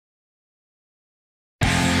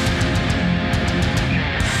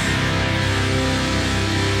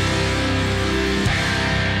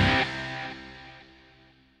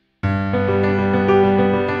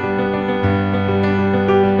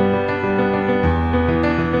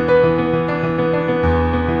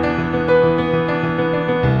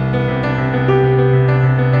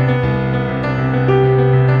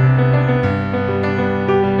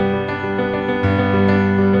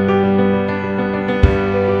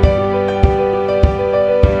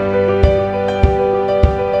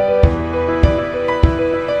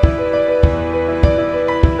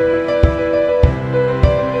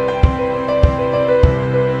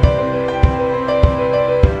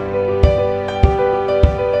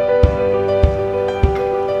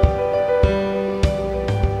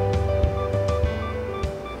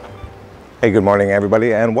Hey, good morning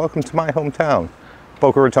everybody, and welcome to my hometown,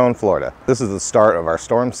 Boca Raton, Florida. This is the start of our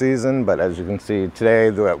storm season, but as you can see today,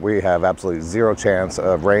 we have absolutely zero chance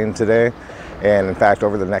of rain today. And in fact,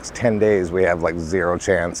 over the next 10 days, we have like zero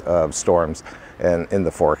chance of storms in the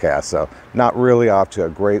forecast. So not really off to a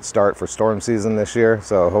great start for storm season this year.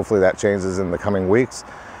 So hopefully that changes in the coming weeks.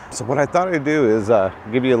 So what I thought I'd do is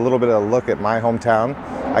give you a little bit of a look at my hometown.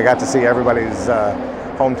 I got to see everybody's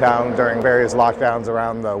hometown during various lockdowns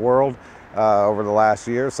around the world over the last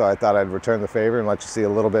year, so I thought I'd return the favor and let you see a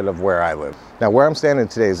little bit of where I live. Now, where I'm standing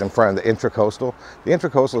today is in front of the Intracoastal. The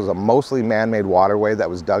Intracoastal is a mostly man-made waterway that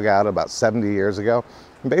was dug out about 70 years ago.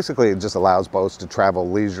 And basically, it just allows boats to travel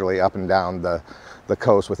leisurely up and down the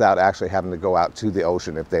coast without actually having to go out to the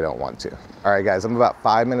ocean if they don't want to. All right, guys, I'm about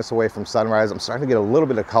 5 minutes away from sunrise. I'm starting to get a little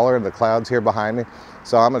bit of color in the clouds here behind me,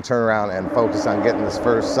 so I'm going to turn around and focus on getting this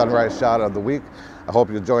first sunrise shot of the week. I hope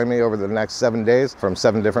you'll join me over the next 7 days from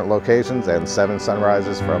 7 different locations and 7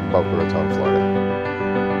 sunrises from Boca Raton, Florida.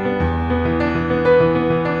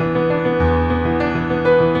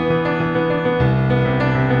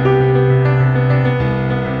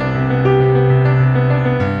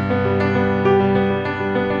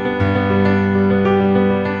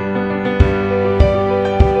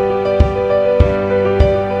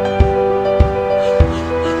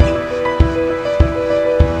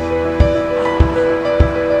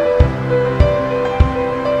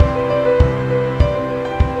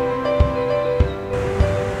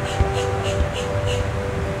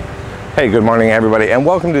 Hey, good morning everybody, and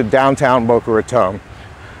welcome to downtown Boca Raton.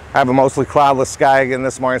 I have a mostly cloudless sky again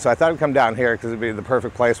this morning, so I thought I'd come down here because it'd be the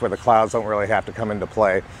perfect place where the clouds don't really have to come into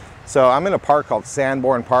play. So I'm in a park called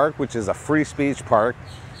Sanborn Park, which is a free speech park.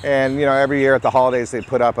 And you know, every year at the holidays they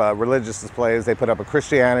put up religious displays. They put up a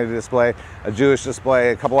Christianity display, a Jewish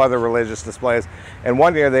display, a couple other religious displays. And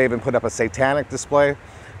one year they even put up a satanic display.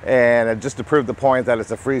 And just to prove the point that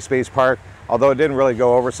it's a free speech park, although it didn't really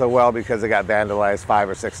go over so well because it got vandalized 5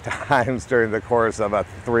 or 6 times during the course of a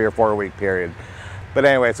 3 or 4 week period. But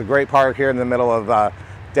anyway, it's a great park here in the middle of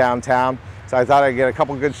downtown. So I thought I'd get a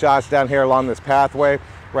couple good shots down here along this pathway.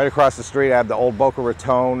 Right across the street I have the old Boca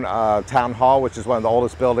Raton Town Hall, which is one of the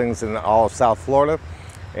oldest buildings in all of South Florida.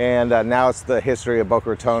 And now it's the History of Boca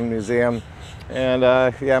Raton Museum. And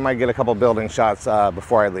yeah, I might get a couple building shots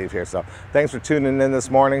before I leave here. So thanks for tuning in this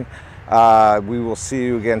morning. We will see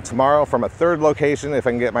you again tomorrow from a 3rd location if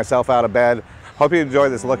I can get myself out of bed. Hope you enjoy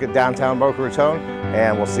this look at downtown Boca Raton,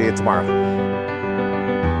 and we'll see you tomorrow.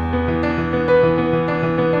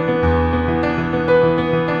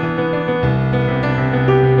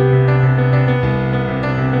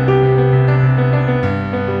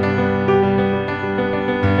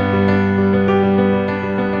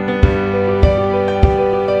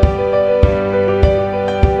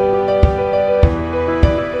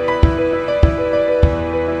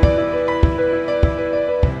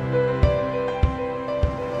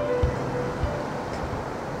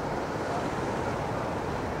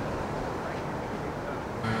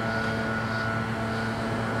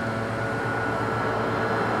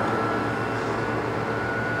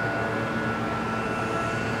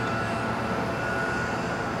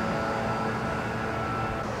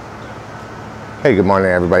 Hey, good morning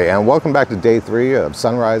everybody, and welcome back to day 3 of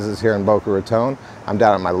sunrises here in Boca Raton. I'm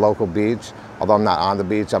down at my local beach. Although I'm not on the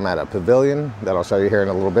beach, I'm at a pavilion that I'll show you here in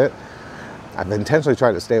a little bit. I've intentionally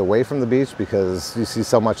tried to stay away from the beach because you see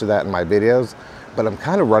so much of that in my videos, but I'm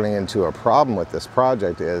kind of running into a problem with this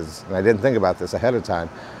project is, and I didn't think about this ahead of time,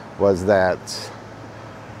 was that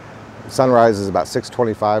sunrise is about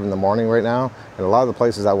 6:25 in the morning right now, and a lot of the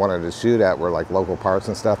places I wanted to shoot at were like local parks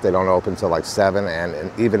and stuff. They don't open till like 7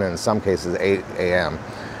 and even in some cases 8 a.m.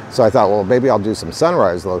 So I thought, well, maybe I'll do some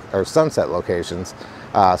sunrise or sunset locations.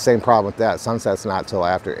 Same problem with that. Sunset's not till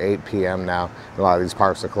after 8 p.m. now. A lot of these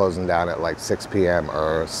parks are closing down at like 6 p.m.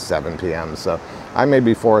 or 7 p.m. So I may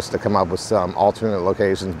be forced to come up with some alternate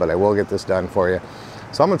locations, but I will get this done for you.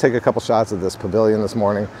 So I'm gonna take a couple shots of this pavilion this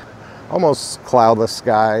morning. Almost cloudless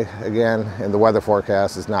sky again, and the weather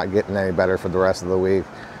forecast is not getting any better for the rest of the week.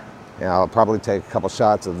 You know, I'll probably take a couple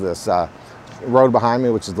shots of this road behind me,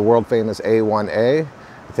 which is the world famous A1A.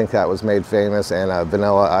 I think that was made famous in a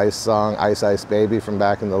Vanilla Ice song, Ice Ice Baby, from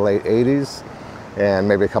back in the late 80s, and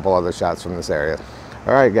maybe a couple other shots from this area.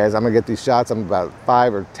 All right, guys, I'm gonna get these shots. I'm about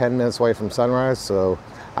 5 or 10 minutes away from sunrise, so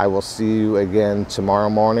I will see you again tomorrow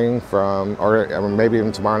morning from, or maybe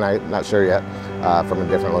even tomorrow night, not sure yet, from a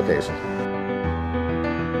different location.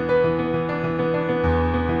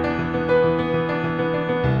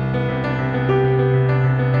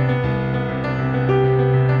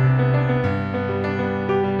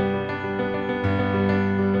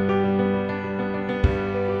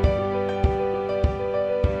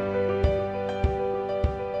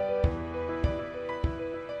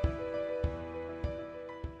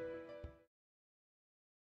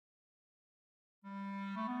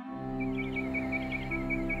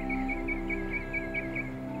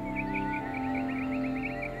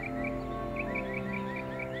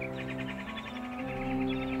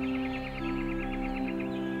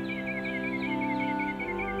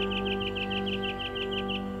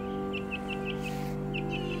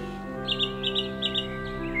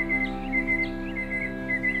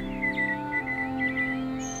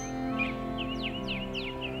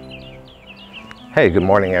 Hey, good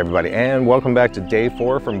morning everybody, and welcome back to day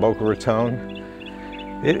 4 from Boca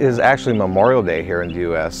Raton. It is actually Memorial Day here in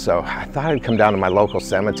the US, so I thought I'd come down to my local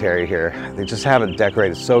cemetery here. They just have it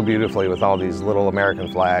decorated so beautifully with all these little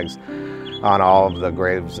American flags on all of the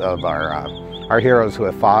graves of our heroes who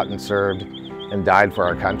have fought and served and died for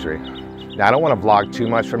our country. Now, I don't want to vlog too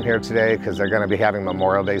much from here today because they're going to be having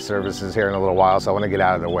Memorial Day services here in a little while, so I want to get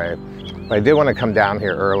out of their way. But I did want to come down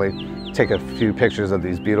here early, take a few pictures of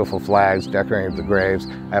these beautiful flags decorating the graves.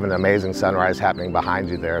 I have an amazing sunrise happening behind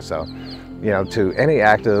you there. So, you know, to any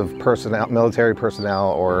active personnel, military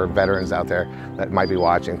personnel or veterans out there that might be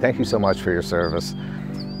watching, thank you so much for your service.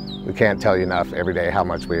 We can't tell you enough every day how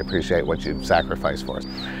much we appreciate what you've sacrificed for us.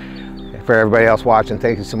 For everybody else watching,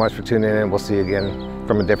 thank you so much for tuning in. We'll see you again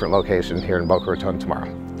from a different location here in Boca Raton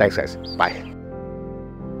tomorrow. Thanks guys, bye.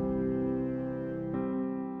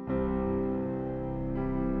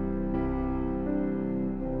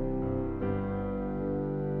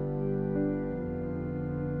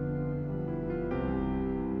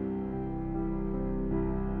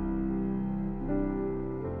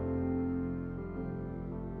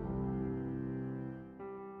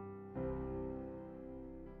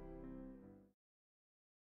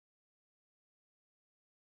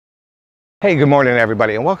 Hey, good morning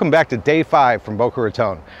everybody, and welcome back to day 5 from Boca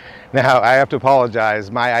Raton. Now, I have to apologize.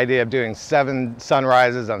 My idea of doing 7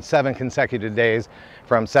 sunrises on 7 consecutive days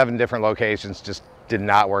from 7 different locations just did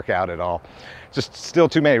not work out at all. Just still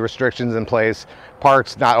too many restrictions in place.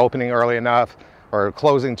 Parks not opening early enough or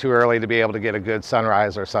closing too early to be able to get a good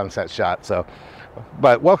sunrise or sunset shot.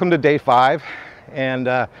 But welcome to day 5. And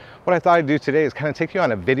what I thought I'd do today is kind of take you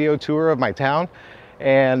on a video tour of my town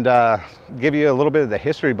and give you a little bit of the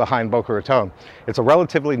history behind Boca Raton. It's a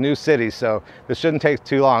relatively new city, so this shouldn't take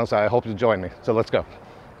too long, so I hope you'll join me. So let's go.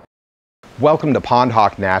 Welcome to Pond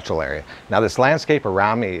Hawk Natural Area. Now, this landscape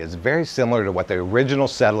around me is very similar to what the original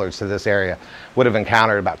settlers to this area would have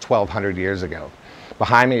encountered about 1,200 years ago.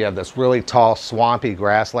 Behind me you have this really tall, swampy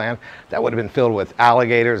grassland that would have been filled with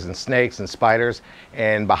alligators and snakes and spiders,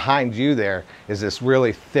 and behind you there is this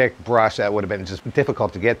really thick brush that would have been just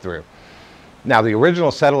difficult to get through. Now, the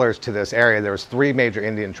original settlers to this area, there was 3 major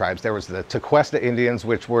Indian tribes. There was the Tequesta Indians,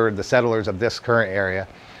 which were the settlers of this current area.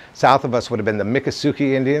 South of us would have been the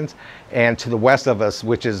Miccosukee Indians, and to the west of us,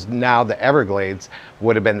 which is now the Everglades,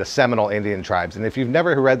 would have been the Seminole Indian tribes. And if you've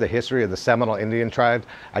never read the history of the Seminole Indian tribes,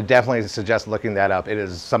 I definitely suggest looking that up. It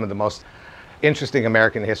is some of the most interesting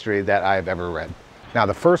American history that I've ever read. Now,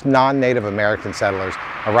 the first non-Native American settlers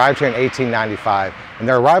arrived here in 1895, and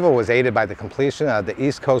their arrival was aided by the completion of the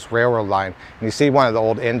East Coast Railroad line. And you see one of the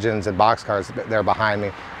old engines and boxcars there behind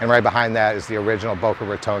me, and right behind that is the original Boca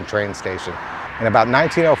Raton train station. In about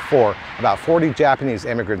 1904, about 40 Japanese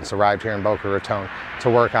immigrants arrived here in Boca Raton to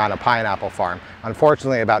work on a pineapple farm.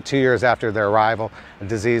 Unfortunately, about 2 years after their arrival, a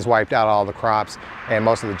disease wiped out all the crops, and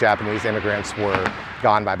most of the Japanese immigrants were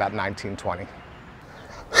gone by about 1920.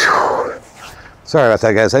 Whew. Sorry about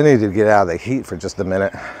that, guys. I needed to get out of the heat for just a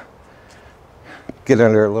minute. Get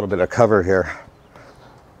under a little bit of cover here.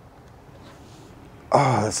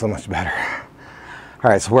 Oh, that's so much better.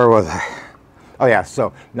 All right, so where was I? Oh yeah, so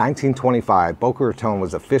 1925, Boca Raton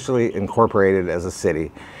was officially incorporated as a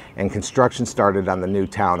city, and construction started on the new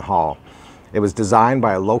town hall. It was designed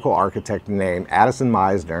by a local architect named Addison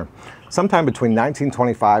Mizner. Sometime between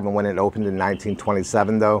 1925 and when it opened in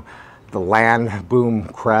 1927, though, the land boom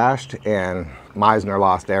crashed and Mizner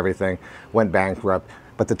lost everything, went bankrupt.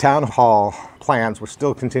 But the town hall plans were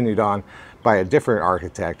still continued on by a different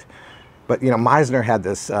architect. But, you know, Mizner had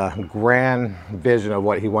this grand vision of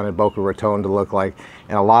what he wanted Boca Raton to look like,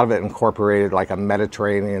 and a lot of it incorporated like a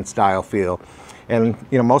Mediterranean style feel. And,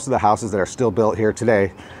 you know, most of the houses that are still built here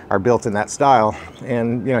today are built in that style.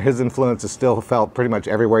 And, you know, his influence is still felt pretty much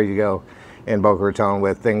everywhere you go in Boca Raton,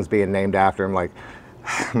 with things being named after him, like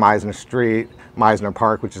Mizner Street, Mizner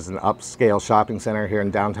Park, which is an upscale shopping center here in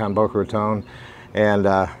downtown Boca Raton. And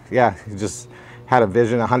yeah, he just had a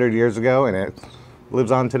vision 100 years ago, and it lives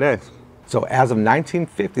on today. So as of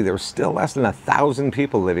 1950, there were still less than 1,000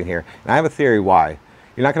 people living here. And I have a theory why.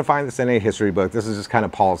 You're not going to find this in any history book. This is just kind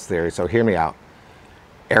of Paul's theory, so hear me out.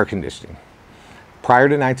 Air conditioning. Prior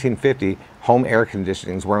to 1950, home air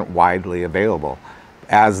conditionings weren't widely available.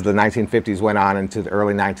 As the 1950s went on into the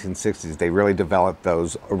early 1960s, they really developed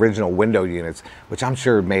those original window units, which I'm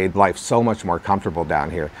sure made life so much more comfortable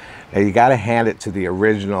down here. Now, you got to hand it to the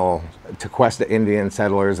original Tequesta Indian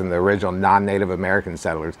settlers and the original non-Native American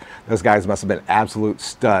settlers. Those guys must have been absolute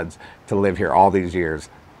studs to live here all these years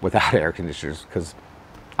without air conditioners, because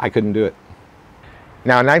I couldn't do it.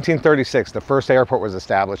 Now in 1936, the first airport was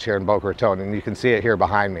established here in Boca Raton, and you can see it here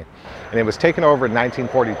behind me. And it was taken over in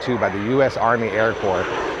 1942 by the U.S. Army Air Corps,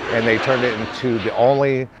 and they turned it into the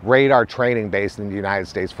only radar training base in the United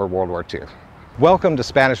States for World War II. Welcome to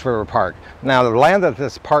Spanish River Park. Now, the land that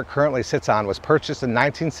this park currently sits on was purchased in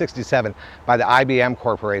 1967 by the IBM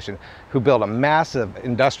Corporation, who built a massive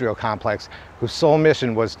industrial complex whose sole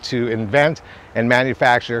mission was to invent and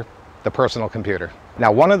manufacture the personal computer.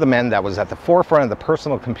 Now, one of the men that was at the forefront of the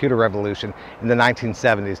personal computer revolution in the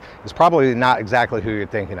 1970s is probably not exactly who you're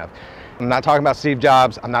thinking of. I'm not talking about Steve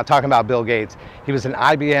Jobs, I'm not talking about Bill Gates. He was an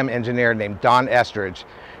IBM engineer named Don Estridge.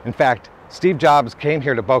 In fact, Steve Jobs came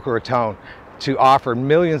here to Boca Raton to offer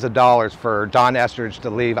millions of dollars for Don Estridge to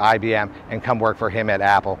leave IBM and come work for him at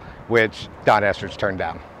Apple, which Don Estridge turned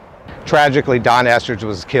down. Tragically, Don Estridge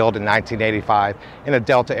was killed in 1985 in a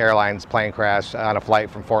Delta Airlines plane crash on a flight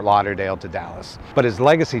from Fort Lauderdale to Dallas. But his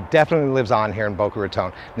legacy definitely lives on here in Boca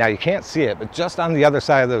Raton. Now, you can't see it, but just on the other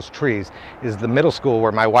side of those trees is the middle school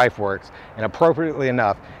where my wife works, and appropriately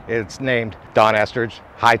enough, it's named Don Estridge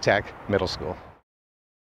High-Tech Middle School.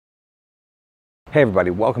 Hey everybody,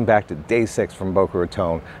 welcome back to day 6 from Boca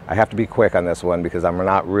Raton. I have to be quick on this one because I'm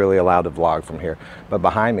not really allowed to vlog from here. But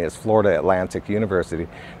behind me is Florida Atlantic University.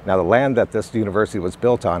 Now, the land that this university was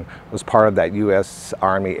built on was part of that U.S.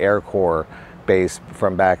 Army Air Corps base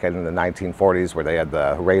from back in the 1940s, where they had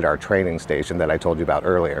the radar training station that I told you about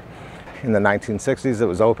earlier. In the 1960s, it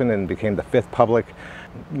was opened and became the 5th public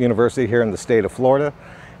university here in the state of Florida.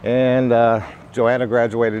 And Joanna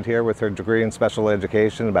graduated here with her degree in special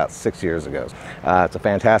education about 6 years ago. It's a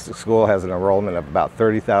fantastic school, has an enrollment of about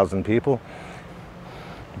 30,000 people.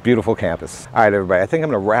 Beautiful campus. All right, everybody, I think I'm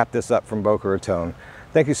going to wrap this up from Boca Raton.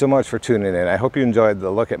 Thank you so much for tuning in. I hope you enjoyed the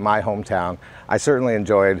look at my hometown. I certainly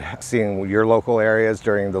enjoyed seeing your local areas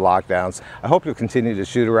during the lockdowns. I hope you'll continue to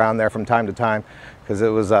shoot around there from time to time, because it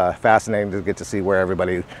was fascinating to get to see where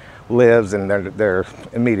everybody lives and their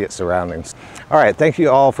immediate surroundings. All right, thank you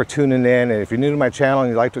all for tuning in, and if you're new to my channel and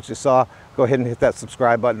you liked what you saw, go ahead and hit that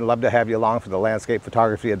subscribe button. Love to have you along for the landscape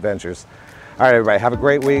photography adventures. All right, everybody, have a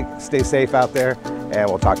great week, stay safe out there, and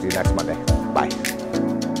we'll talk to you next Monday. Bye.